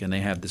Philharmonic, and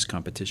they have this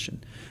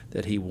competition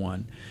that he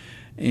won.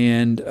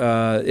 And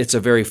it's a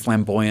very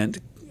flamboyant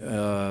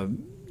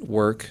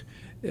work,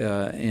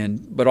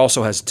 but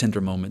also has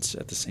tender moments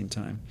at the same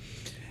time.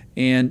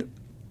 And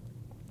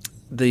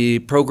the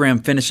program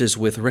finishes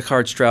with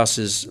Richard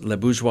Strauss's Le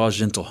Bourgeois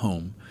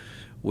Gentilhomme,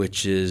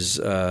 which is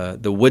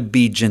the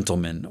would-be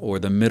gentleman or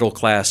the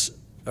middle-class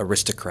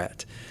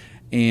aristocrat.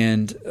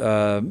 And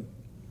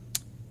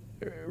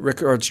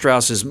Richard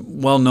Strauss is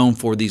well known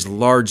for these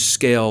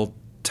large-scale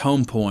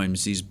tone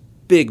poems, these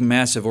big,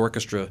 massive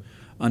orchestra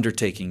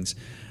undertakings.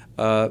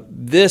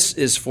 This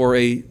is for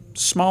a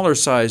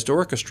smaller-sized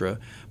orchestra,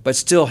 but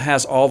still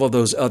has all of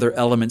those other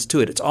elements to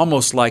it. It's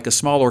almost like a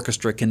small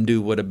orchestra can do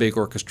what a big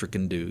orchestra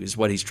can do, is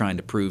what he's trying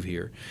to prove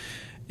here.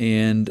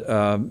 And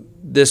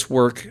this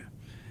work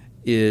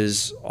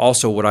is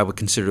also what I would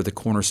consider the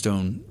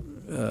cornerstone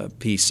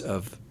piece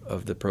of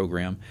the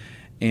program,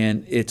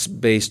 and it's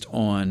based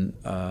on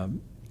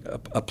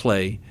a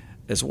play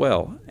as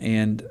well.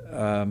 And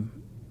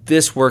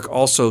this work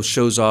also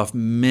shows off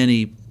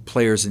many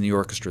players in the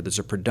orchestra. There's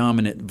a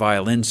predominant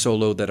violin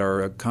solo that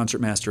our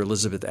concertmaster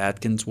Elizabeth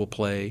Atkins will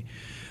play.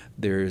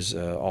 There's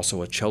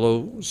also a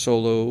cello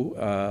solo,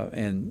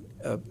 and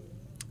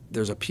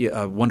there's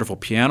a wonderful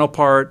piano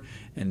part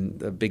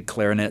and a big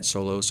clarinet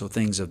solo, so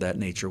things of that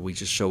nature. We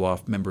just show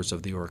off members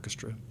of the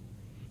orchestra.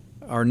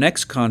 Our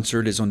next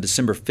concert is on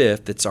December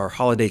 5th. It's our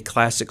Holiday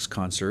Classics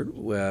concert.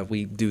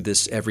 We do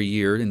this every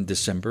year in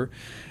December,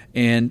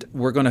 and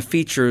we're going to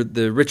feature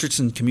the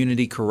Richardson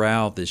Community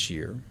Chorale this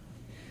year.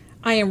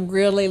 I am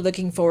really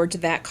looking forward to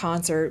that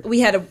concert. We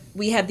had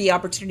the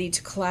opportunity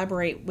to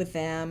collaborate with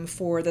them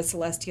for the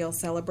Celestial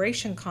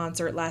Celebration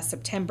concert last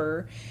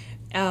September.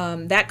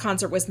 That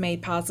concert was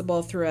made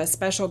possible through a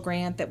special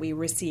grant that we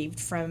received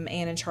from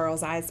Ann and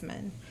Charles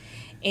Eisman.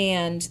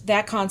 And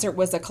that concert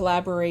was a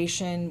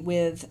collaboration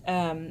with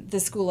the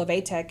School of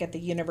ATEC at the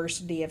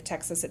University of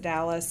Texas at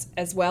Dallas,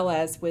 as well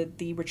as with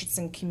the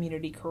Richardson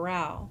Community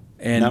Chorale.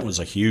 And that was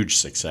a huge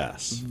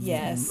success.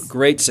 Yes.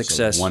 Great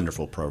success. It's a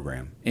wonderful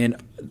program. And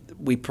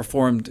we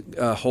performed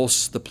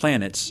Holst the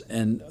Planets,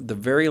 and the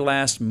very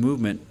last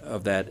movement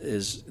of that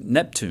is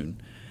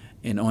Neptune.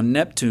 And on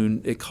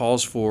Neptune, it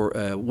calls for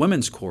a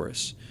women's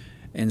chorus.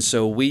 And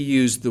so we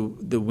used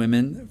the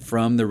women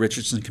from the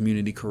Richardson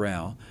Community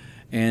Chorale.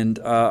 And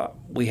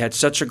we had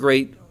such a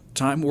great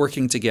time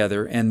working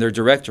together, and their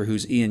director,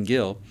 who's Ian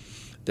Gill,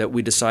 that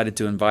we decided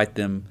to invite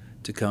them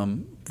to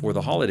come for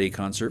the holiday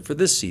concert for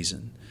this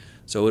season.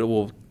 So it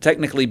will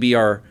technically be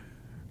our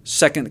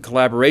second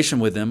collaboration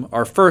with them,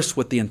 our first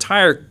with the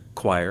entire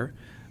choir,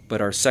 but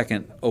our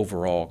second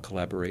overall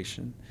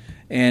collaboration.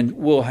 And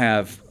we'll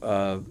have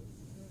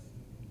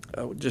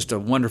just a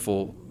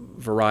wonderful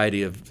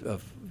variety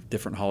of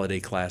different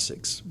holiday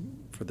classics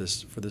for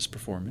this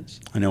performance.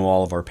 I know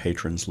all of our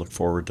patrons look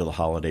forward to the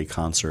holiday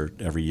concert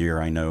every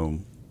year. I know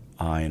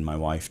I and my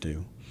wife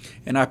do.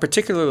 And I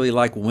particularly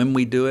like when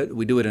we do it.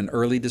 We do it in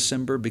early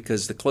December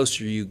because the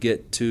closer you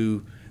get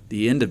to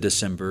the end of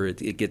December,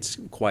 it gets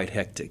quite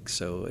hectic.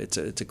 So it's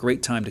a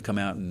great time to come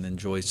out and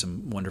enjoy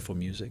some wonderful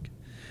music.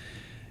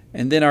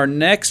 And then our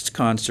next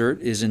concert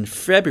is in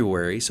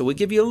February, so we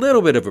give you a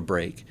little bit of a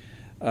break.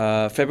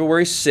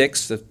 February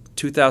 6th of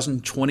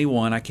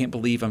 2021. I can't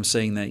believe I'm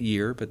saying that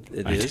year, but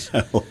it is.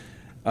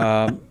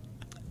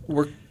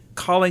 We're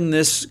calling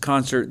this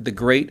concert the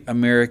Great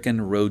American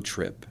Road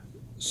Trip.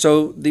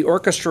 So the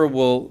orchestra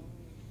will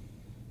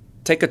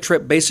take a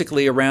trip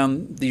basically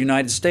around the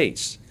United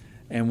States,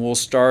 and we'll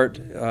start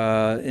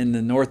in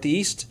the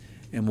Northeast,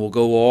 and we'll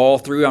go all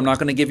through. I'm not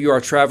going to give you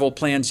our travel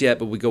plans yet,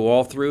 but we go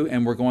all through,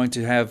 and we're going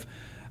to have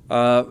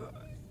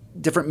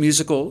different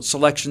musical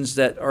selections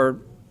that are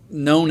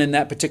known in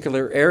that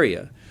particular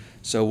area.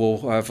 So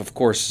we'll have, of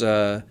course,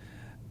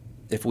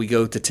 if we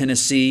go to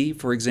Tennessee,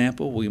 for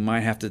example, we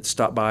might have to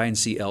stop by and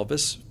see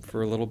Elvis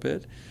for a little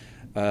bit.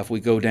 If we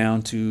go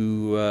down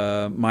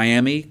to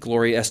Miami,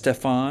 Gloria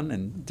Estefan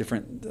and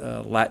different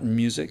Latin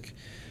music.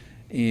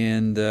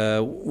 And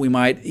we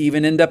might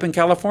even end up in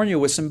California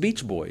with some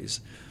Beach Boys.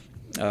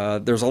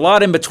 There's a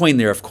lot in between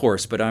there, of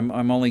course, but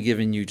I'm only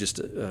giving you just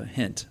a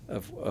hint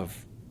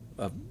of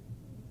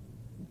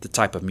the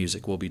type of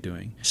music we'll be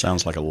doing.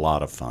 Sounds like a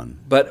lot of fun.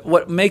 But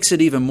what makes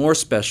it even more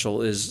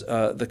special is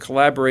the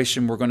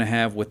collaboration we're going to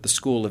have with the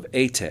School of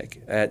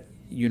ATEC at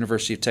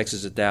University of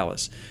Texas at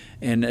Dallas.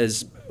 And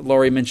as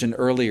Laurie mentioned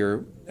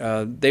earlier,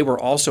 they were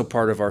also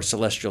part of our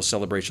Celestial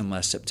celebration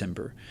last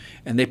September,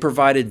 and they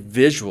provided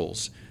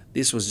visuals.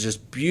 This was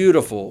just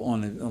beautiful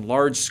on a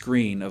large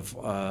screen of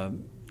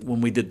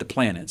when we did the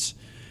planets.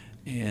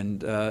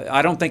 And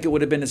I don't think it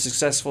would have been as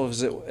successful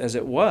as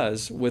it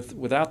was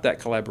without that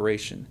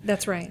collaboration.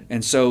 That's right.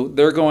 And so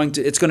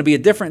it's going to be a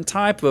different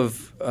type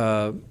of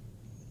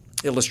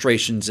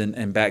illustrations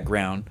and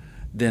background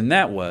than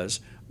that was,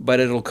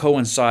 but it'll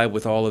coincide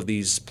with all of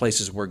these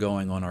places we're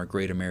going on our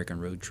Great American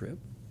Road Trip.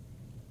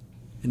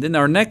 And then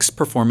our next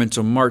performance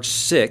on March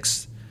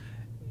 6th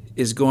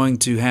is going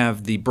to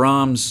have the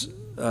Brahms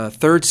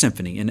Third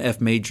Symphony in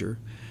F major.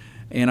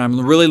 And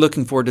I'm really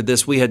looking forward to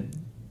this. We had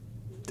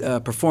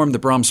performed the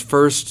Brahms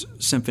First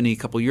Symphony a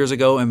couple years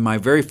ago, and my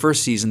very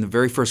first season, the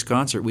very first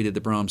concert, we did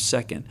the Brahms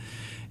Second.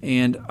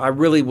 And I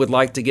really would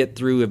like to get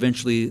through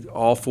eventually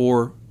all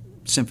 4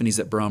 symphonies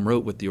that Brahms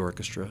wrote with the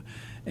orchestra.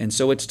 And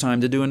so it's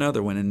time to do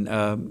another one, and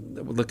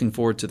we're looking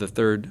forward to the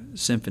Third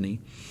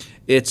Symphony.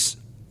 It's,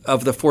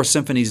 of the 4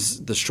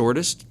 symphonies, the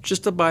shortest,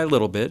 just by a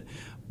little bit,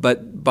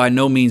 but by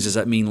no means does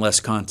that mean less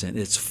content.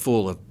 It's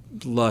full of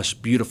lush,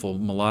 beautiful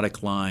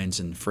melodic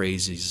lines and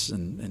phrases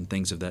and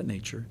things of that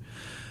nature.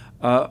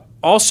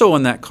 Also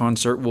on that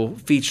concert will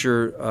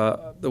feature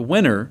the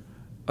winner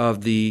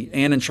of the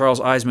Ann and Charles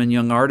Eisman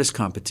Young Artist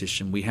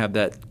Competition. We have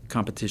that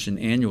competition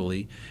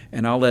annually,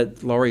 and I'll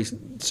let Laurie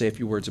say a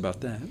few words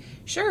about that.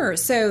 Sure.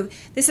 So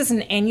this is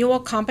an annual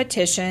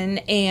competition,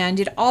 and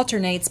it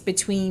alternates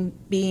between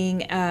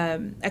being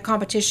a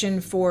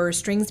competition for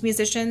strings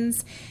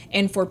musicians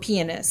and for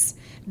pianists.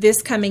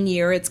 This coming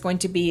year, it's going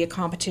to be a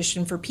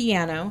competition for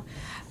piano.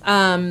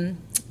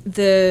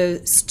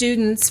 The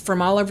students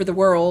from all over the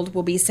world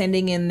will be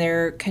sending in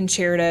their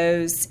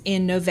concertos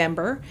in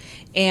November,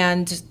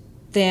 and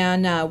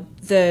then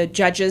the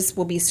judges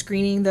will be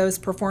screening those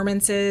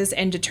performances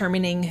and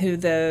determining who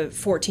the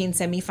 14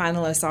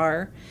 semifinalists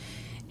are.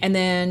 And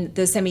then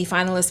the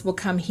semifinalists will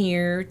come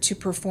here to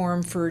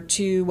perform for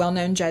 2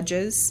 well-known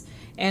judges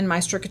and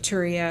Maestro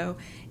Couturier,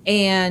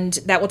 and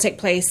that will take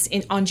place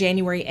on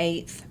January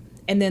 8th.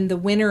 And then the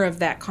winner of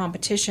that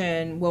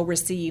competition will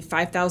receive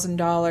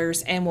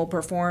 $5,000 and will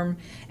perform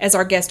as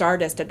our guest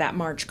artist at that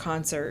March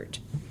concert.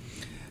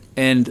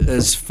 And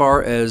as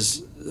far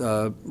as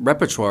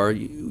repertoire,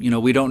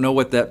 we don't know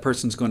what that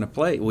person's going to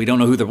play. We don't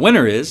know who the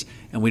winner is,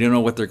 and we don't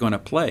know what they're going to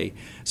play.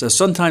 So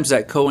sometimes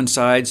that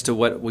coincides to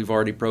what we've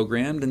already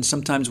programmed, and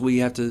sometimes we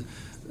have to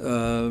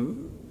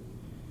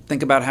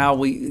think about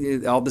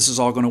how this is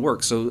all going to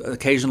work. So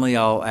occasionally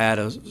I'll add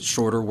a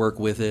shorter work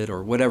with it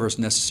or whatever is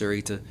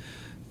necessary to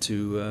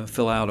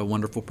fill out a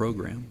wonderful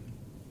program.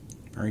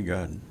 Very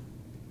good.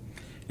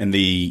 And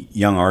the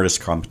Young Artist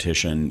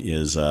Competition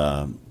is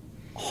a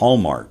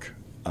hallmark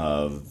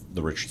of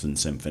the Richardson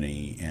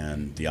Symphony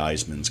and the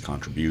Eisman's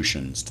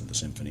contributions to the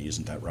symphony.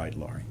 Isn't that right,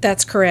 Laurie?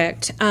 That's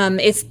correct.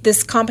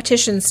 This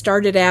competition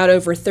started out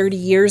over 30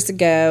 years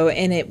ago,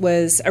 and it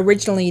was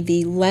originally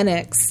the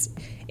Lenox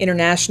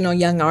International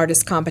Young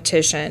Artist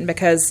Competition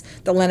because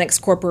the Lenox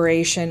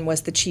Corporation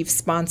was the chief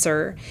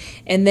sponsor.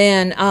 And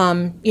then,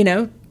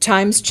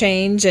 times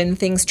change and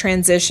things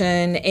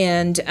transition,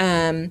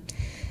 and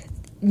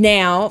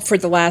now, for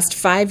the last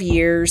 5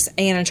 years,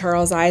 Ann and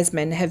Charles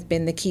Eisman have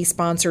been the key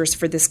sponsors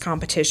for this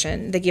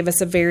competition. They give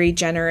us a very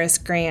generous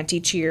grant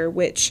each year,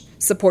 which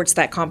supports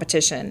that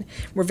competition.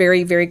 We're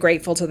very, very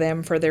grateful to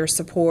them for their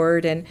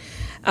support and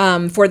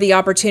for the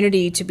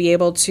opportunity to be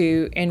able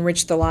to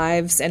enrich the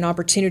lives and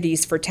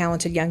opportunities for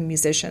talented young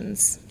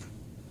musicians.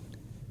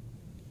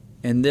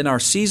 And then our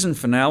season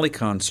finale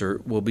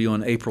concert will be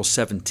on April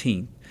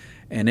 17th,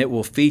 and it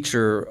will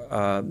feature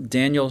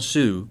Daniel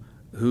Hsu,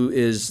 who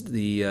is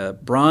the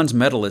bronze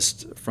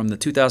medalist from the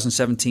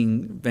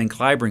 2017 Van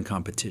Cliburn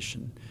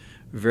competition,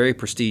 very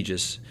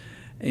prestigious.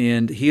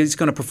 And he's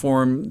going to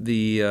perform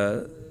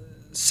the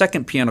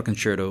second piano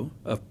concerto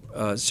of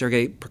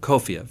Sergei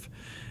Prokofiev.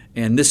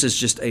 And this is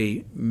just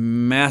a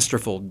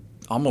masterful,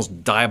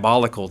 almost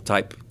diabolical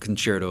type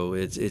concerto.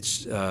 It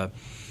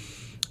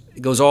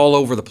goes all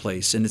over the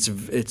place, and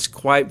it's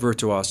quite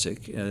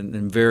virtuosic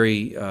and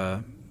very,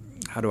 how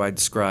do I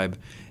describe?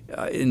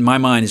 In my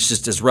mind, it's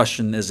just as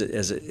Russian as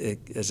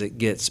it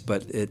gets,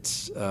 but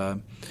it's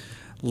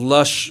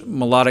lush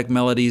melodic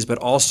melodies, but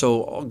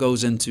also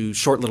goes into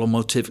short little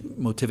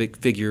motivic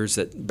figures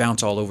that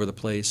bounce all over the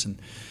place,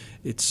 and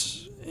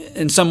it's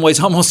in some ways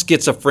almost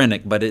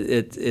schizophrenic. But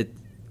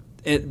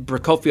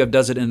Prokofiev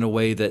does it in a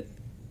way that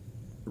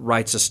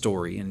writes a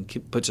story and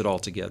puts it all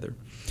together.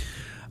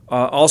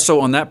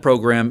 Also on that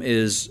program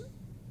is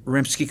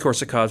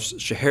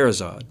Rimsky-Korsakov's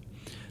Scheherazade.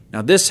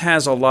 Now, this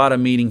has a lot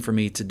of meaning for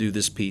me to do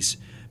this piece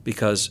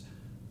because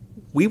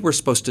we were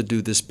supposed to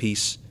do this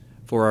piece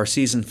for our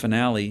season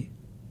finale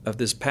of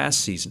this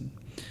past season.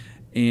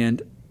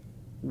 And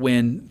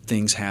when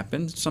things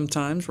happen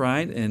sometimes,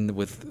 right, and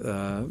with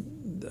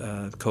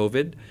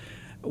COVID,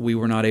 we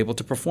were not able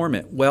to perform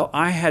it. Well,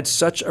 I had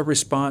such a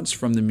response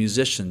from the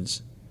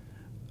musicians,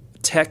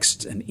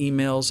 texts and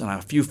emails and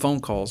a few phone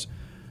calls.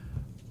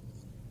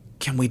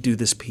 can we do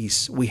this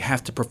piece? We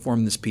have to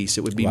perform this piece.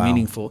 It would be Wow.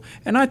 meaningful.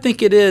 And I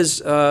think it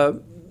is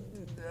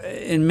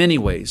in many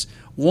ways.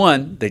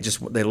 One,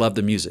 they love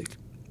the music,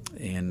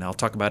 and I'll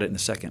talk about it in a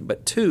second.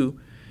 But two,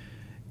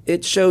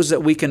 it shows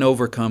that we can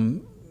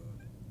overcome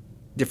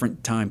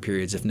different time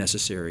periods if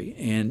necessary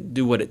and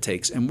do what it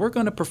takes. And we're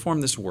going to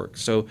perform this work.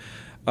 So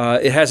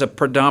it has a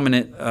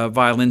predominant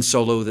violin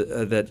solo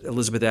that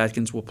Elizabeth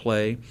Atkins will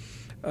play.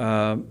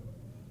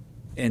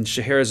 And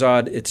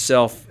Scheherazade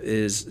itself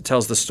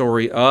tells the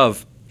story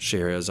of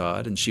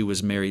Scheherazade, and she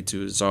was married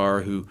to a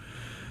czar who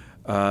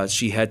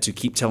she had to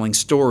keep telling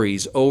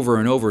stories over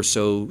and over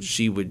so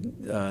she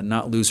would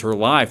not lose her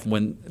life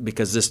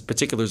because this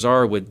particular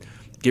czar would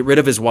get rid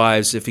of his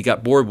wives if he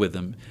got bored with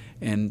them.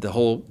 And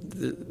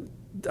the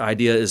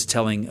idea is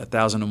telling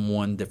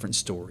 1,001 different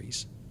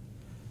stories.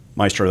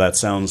 Maestro, that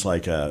sounds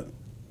like a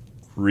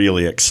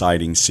really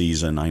exciting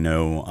season. I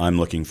know I'm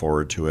looking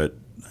forward to it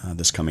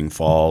this coming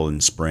fall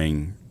and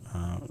spring,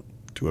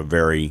 to a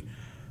very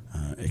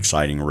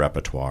exciting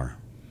repertoire.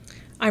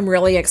 I'm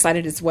really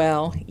excited as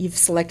well. You've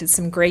selected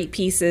some great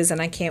pieces,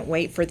 and I can't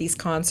wait for these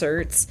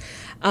concerts.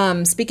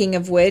 Speaking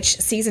of which,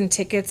 season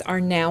tickets are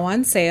now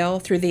on sale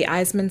through the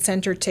Eisman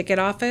Center ticket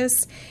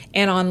office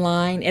and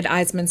online at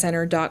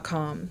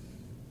eismancenter.com.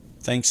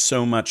 Thanks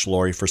so much,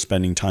 Lori, for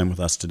spending time with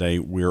us today.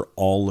 We're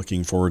all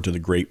looking forward to the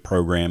great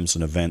programs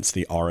and events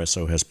the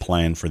RSO has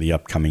planned for the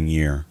upcoming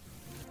year.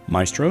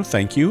 Maestro,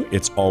 thank you.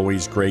 It's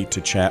always great to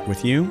chat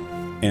with you.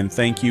 And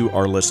thank you,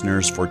 our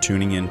listeners, for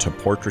tuning in to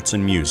Portraits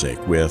in Music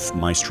with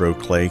Maestro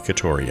Clay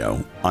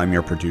Cotorio. I'm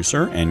your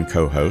producer and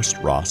co-host,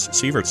 Ross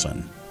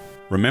Sievertson.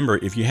 Remember,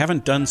 if you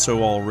haven't done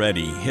so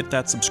already, hit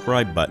that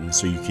subscribe button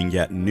so you can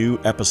get new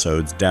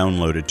episodes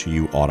downloaded to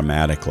you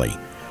automatically.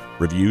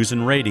 Reviews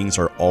and ratings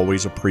are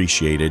always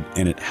appreciated,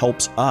 and it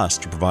helps us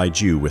to provide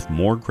you with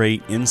more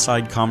great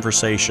inside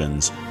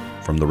conversations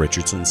from the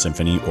Richardson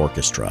Symphony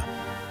Orchestra.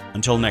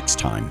 Until next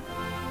time.